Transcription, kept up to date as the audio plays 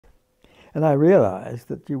And I realized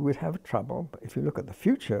that you would have trouble if you look at the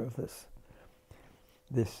future of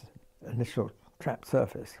this initial trapped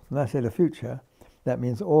surface. When I say the future, that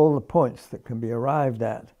means all the points that can be arrived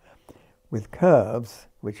at with curves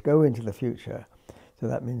which go into the future. So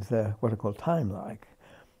that means they're what are called time-like.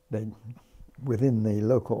 They, within the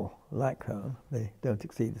local light cone, they don't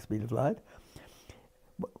exceed the speed of light.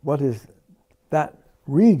 What is that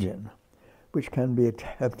region which can be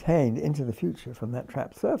obtained into the future from that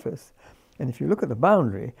trapped surface? And if you look at the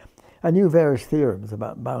boundary, I knew various theorems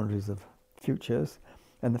about boundaries of futures,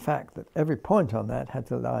 and the fact that every point on that had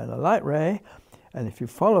to lie in a light ray, and if you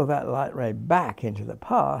follow that light ray back into the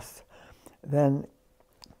past, then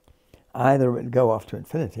either it would go off to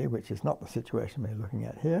infinity, which is not the situation we're looking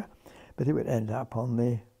at here, but it would end up on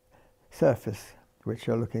the surface which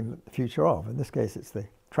you're looking at the future of. In this case, it's the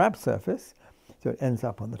trapped surface, so it ends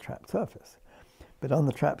up on the trapped surface. But on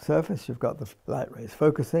the trapped surface, you've got the light rays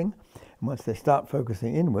focusing, and once they start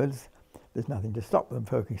focusing inwards, there's nothing to stop them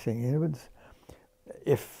focusing inwards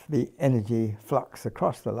if the energy flux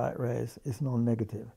across the light rays is non-negative.